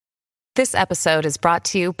This episode is brought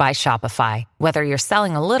to you by Shopify. Whether you're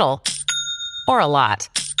selling a little or a lot,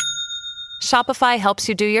 Shopify helps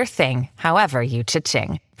you do your thing, however you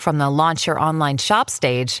cha-ching. From the launch your online shop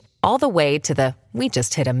stage, all the way to the we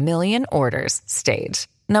just hit 1 million orders stage.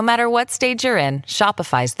 No matter what stage you're in,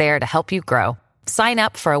 Shopify's there to help you grow. Sign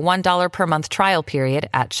up for a $1 per month trial period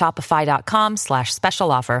at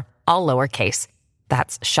shopify.com/special offer, all lowercase.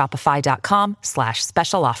 That's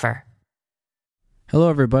shopify.com/special offer. Hello,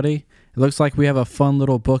 everybody. It looks like we have a fun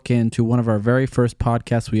little bookend to one of our very first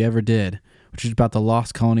podcasts we ever did, which is about the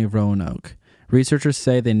lost colony of Roanoke. Researchers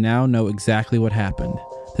say they now know exactly what happened.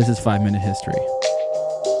 This is 5 Minute History.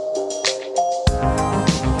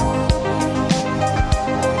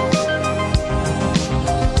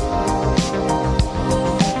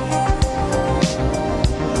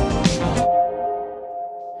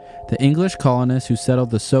 The English colonists who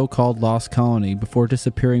settled the so-called lost colony before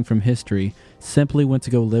disappearing from history simply went to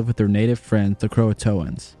go live with their native friends, the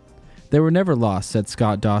Croatoans. They were never lost, said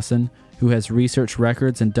Scott Dawson, who has researched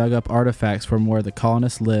records and dug up artifacts from where the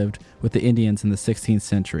colonists lived with the Indians in the 16th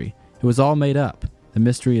century. It was all made up. The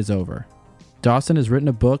mystery is over. Dawson has written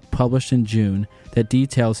a book published in June that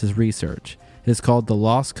details his research. It is called The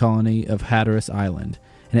Lost Colony of Hatteras Island,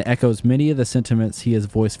 and it echoes many of the sentiments he has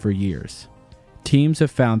voiced for years. Teams have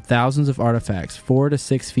found thousands of artifacts 4 to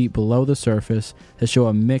 6 feet below the surface that show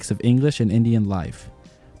a mix of English and Indian life.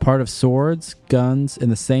 Part of swords, guns,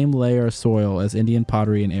 and the same layer of soil as Indian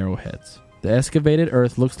pottery and arrowheads. The excavated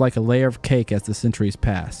earth looks like a layer of cake as the centuries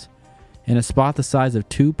pass. In a spot the size of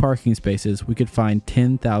 2 parking spaces, we could find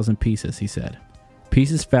 10,000 pieces, he said.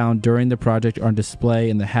 Pieces found during the project are on display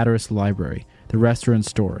in the Hatteras Library. The rest are in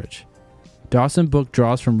storage. Dawson's book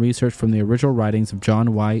draws from research from the original writings of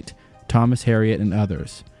John White, Thomas Harriot, and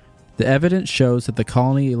others. The evidence shows that the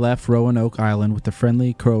colony left Roanoke Island with the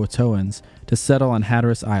friendly Croatoans to settle on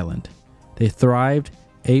Hatteras Island. They thrived,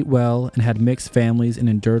 ate well, and had mixed families and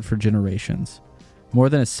endured for generations. More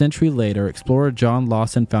than a century later, explorer John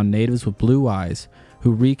Lawson found natives with blue eyes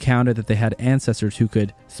who recounted that they had ancestors who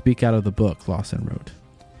could speak out of the book, Lawson wrote.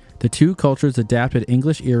 The two cultures adapted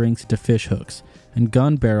English earrings into fish hooks and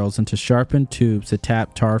gun barrels into sharpened tubes to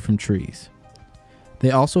tap tar from trees. They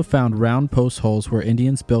also found round post holes where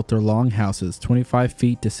Indians built their long houses 25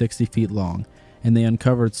 feet to 60 feet long, and they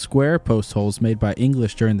uncovered square post holes made by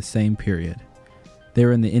English during the same period. They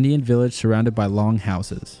were in the Indian village surrounded by long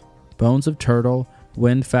houses. Bones of turtle,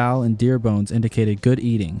 windfowl, and deer bones indicated good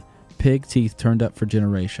eating, pig teeth turned up for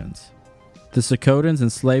generations. The Sakotans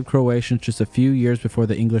enslaved Croatians just a few years before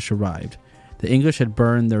the English arrived. The English had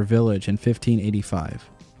burned their village in 1585.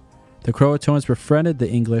 The Croatoans befriended the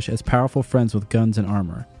English as powerful friends with guns and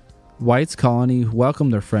armor. White's colony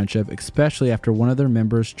welcomed their friendship, especially after one of their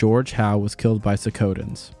members, George Howe, was killed by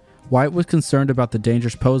Sakotans. White was concerned about the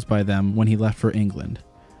dangers posed by them when he left for England.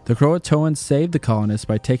 The Croatoans saved the colonists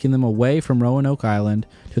by taking them away from Roanoke Island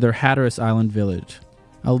to their Hatteras Island village.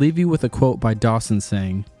 I'll leave you with a quote by Dawson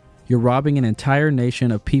saying, "You're robbing an entire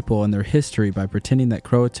nation of people and their history by pretending that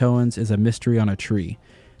Croatoans is a mystery on a tree.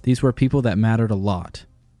 These were people that mattered a lot."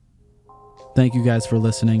 Thank you guys for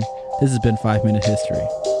listening. This has been 5 Minute History.